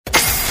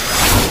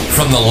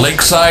from the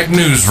Lakeside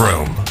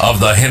Newsroom of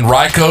the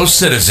Henrico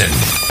Citizen,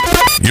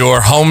 your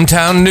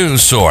hometown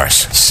news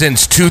source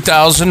since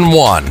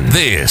 2001.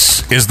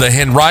 This is the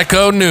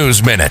Henrico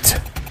News Minute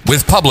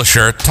with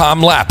publisher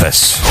Tom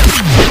Lapis.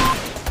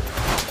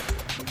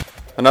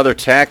 Another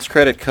tax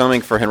credit coming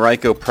for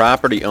Henrico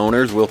property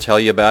owners. We'll tell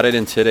you about it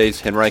in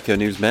today's Henrico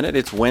News Minute.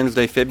 It's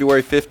Wednesday,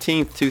 February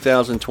 15th,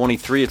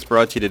 2023. It's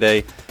brought to you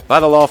today by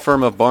the law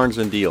firm of Barnes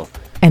 & Deal.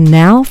 And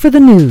now for the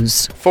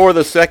news. For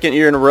the second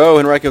year in a row,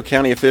 Henrico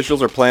County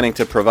officials are planning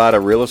to provide a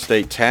real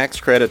estate tax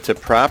credit to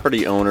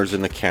property owners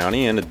in the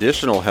county, and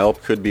additional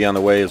help could be on the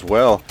way as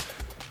well.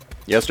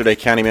 Yesterday,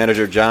 County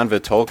Manager John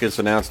Vitolkis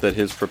announced that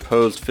his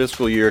proposed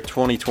fiscal year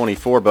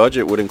 2024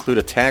 budget would include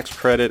a tax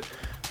credit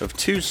of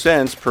 2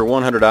 cents per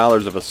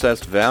 $100 of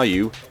assessed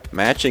value,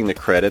 matching the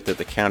credit that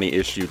the county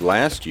issued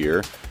last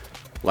year.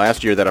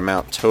 Last year, that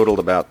amount totaled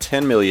about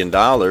 $10 million.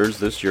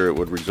 This year, it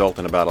would result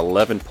in about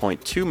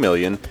 $11.2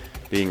 million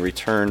being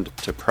returned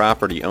to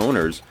property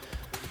owners.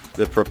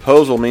 The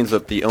proposal means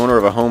that the owner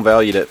of a home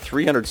valued at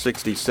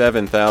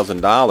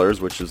 $367,000,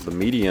 which is the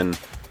median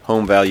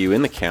home value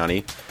in the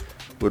county,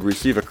 would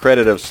receive a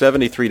credit of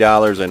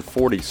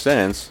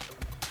 $73.40.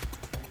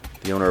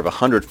 The owner of a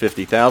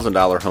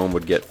 $150,000 home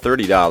would get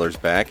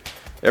 $30 back.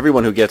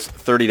 Everyone who gets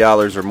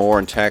 $30 or more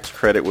in tax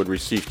credit would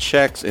receive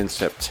checks in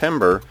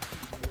September.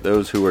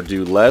 Those who are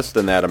due less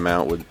than that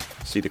amount would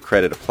see the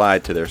credit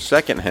applied to their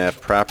second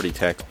half property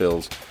tax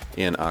bills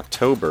in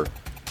October.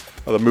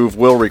 Well, the move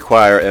will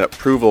require an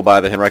approval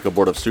by the Henrico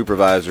Board of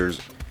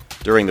Supervisors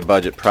during the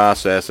budget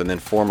process and then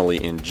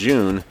formally in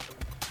June.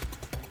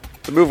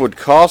 The move would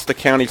cost the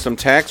county some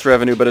tax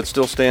revenue, but it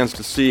still stands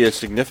to see a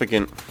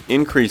significant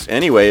increase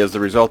anyway as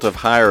the result of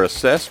higher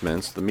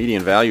assessments. The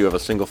median value of a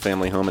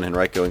single-family home in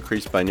Henrico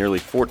increased by nearly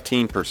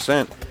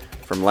 14%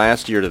 from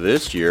last year to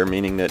this year,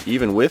 meaning that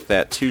even with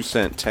that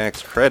 2-cent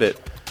tax credit,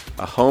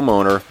 a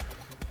homeowner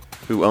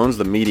who owns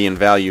the median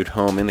valued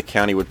home in the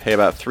county would pay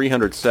about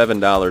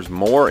 $307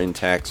 more in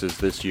taxes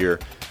this year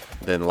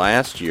than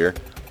last year.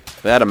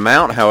 That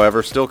amount,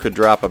 however, still could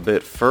drop a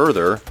bit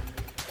further.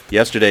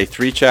 Yesterday,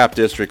 Three Chop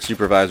District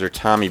Supervisor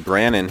Tommy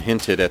Brannon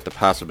hinted at the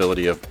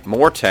possibility of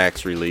more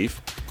tax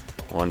relief.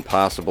 One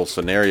possible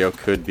scenario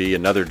could be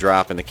another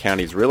drop in the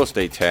county's real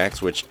estate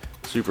tax, which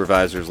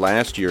supervisors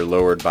last year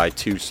lowered by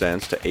 2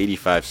 cents to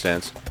 85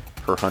 cents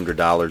per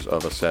 $100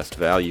 of assessed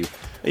value.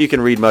 You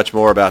can read much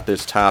more about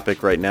this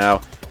topic right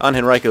now on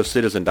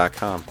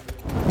henricocitizen.com.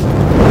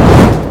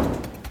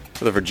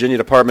 The Virginia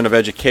Department of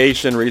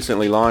Education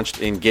recently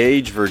launched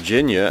Engage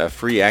Virginia, a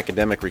free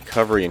academic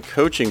recovery and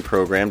coaching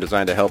program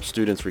designed to help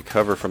students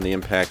recover from the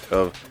impact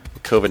of the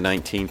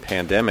COVID-19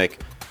 pandemic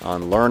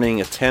on learning,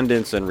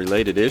 attendance, and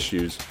related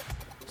issues.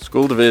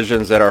 School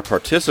divisions that are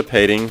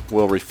participating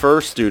will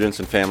refer students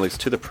and families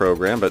to the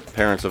program, but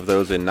parents of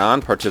those in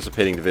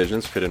non-participating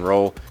divisions could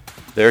enroll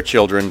their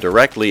children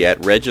directly at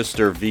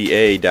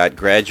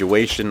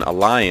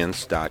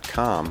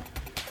registerva.graduationalliance.com.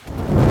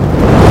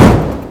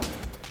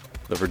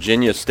 The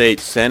Virginia State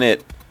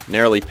Senate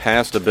narrowly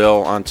passed a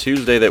bill on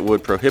Tuesday that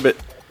would prohibit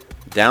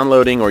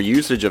downloading or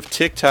usage of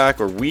TikTok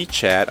or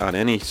WeChat on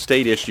any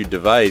state-issued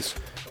device.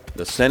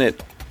 The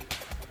Senate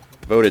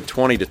voted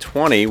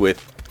 20-20,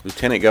 with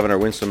Lieutenant Governor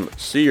Winsome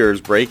Sears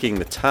breaking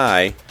the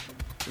tie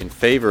in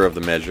favor of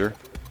the measure.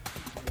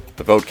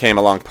 The vote came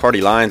along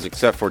party lines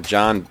except for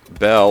John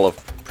Bell of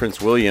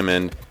Prince William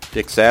and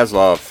Dick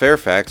Saslaw of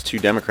Fairfax, two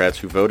Democrats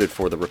who voted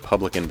for the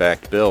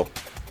Republican-backed bill.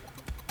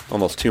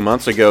 Almost 2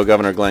 months ago,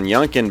 Governor Glenn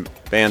Youngkin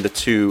banned the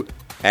two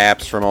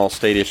apps from all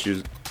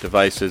state-issued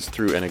devices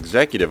through an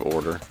executive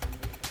order.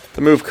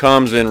 The move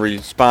comes in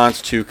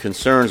response to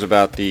concerns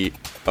about the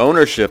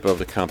ownership of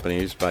the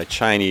companies by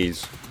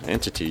Chinese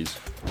entities.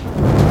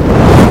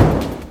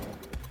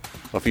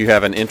 Well, if you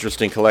have an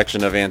interesting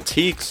collection of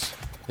antiques,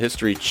 the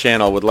History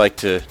Channel would like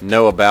to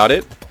know about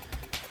it.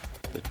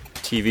 The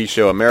TV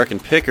show American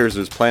Pickers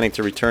is planning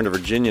to return to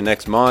Virginia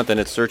next month, and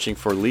it's searching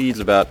for leads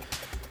about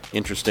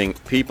interesting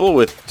people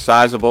with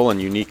sizable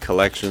and unique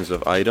collections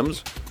of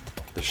items.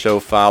 The show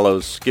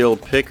follows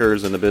skilled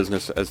pickers in the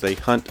business as they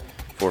hunt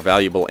for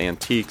valuable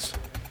antiques,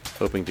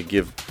 hoping to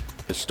give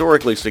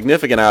historically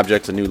significant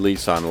objects a new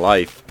lease on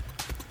life.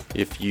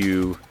 If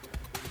you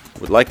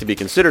would like to be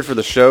considered for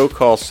the show,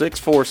 call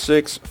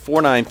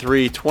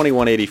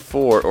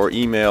 646-493-2184 or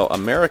email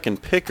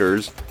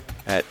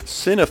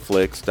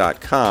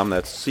AmericanPickers@Cineflix.com.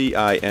 That's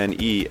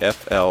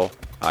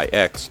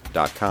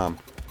Cineflix.com.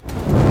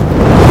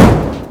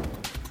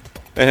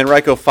 And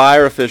Henrico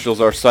fire officials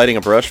are citing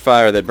a brush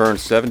fire that burned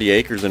 70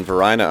 acres in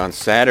Varina on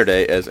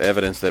Saturday as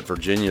evidence that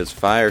Virginia's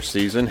fire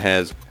season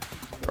has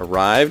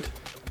arrived.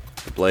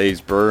 The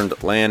blaze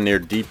burned land near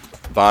Deep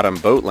Bottom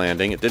Boat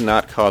Landing. It did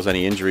not cause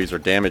any injuries or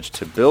damage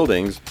to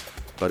buildings,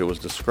 but it was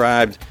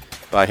described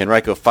by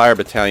Henrico Fire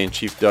Battalion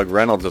Chief Doug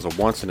Reynolds as a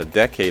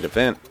once-in-a-decade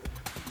event.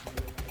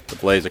 The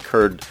blaze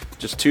occurred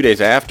just 2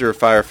 days after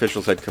fire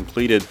officials had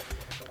completed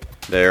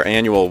their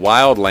annual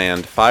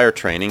wildland fire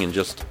training and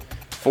just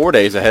 4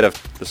 days ahead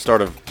of the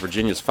start of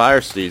Virginia's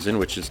fire season,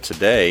 which is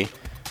today.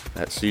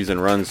 That season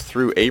runs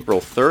through April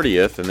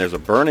 30th, and there's a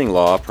burning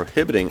law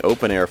prohibiting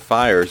open-air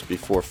fires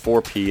before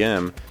 4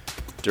 p.m.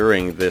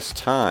 during this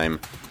time.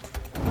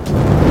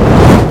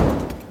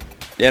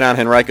 And on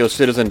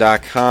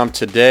HenricoCitizen.com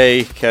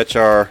today, catch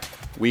our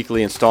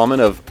weekly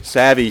installment of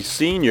Savvy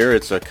Senior.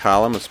 It's a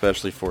column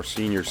especially for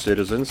senior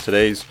citizens.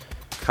 Today's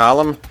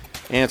column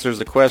answers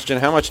the question,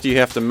 how much do you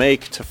have to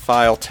make to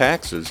file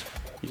taxes?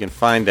 You can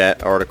find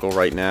that article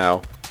right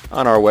now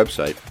on our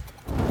website.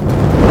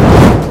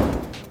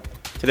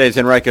 Today's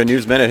Henrico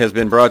News Minute has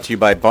been brought to you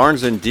by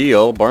Barnes &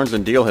 Deal. Barnes &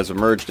 Deal has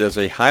emerged as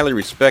a highly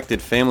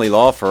respected family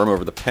law firm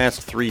over the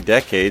past 3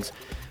 decades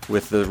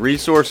with the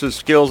resources,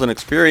 skills, and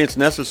experience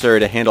necessary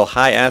to handle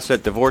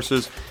high-asset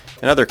divorces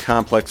and other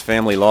complex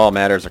family law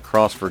matters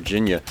across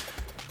Virginia.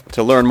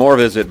 To learn more,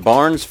 visit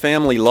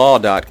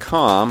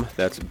barnesfamilylaw.com,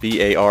 that's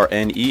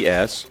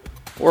B-A-R-N-E-S,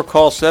 or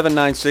call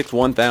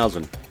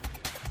 796-1000.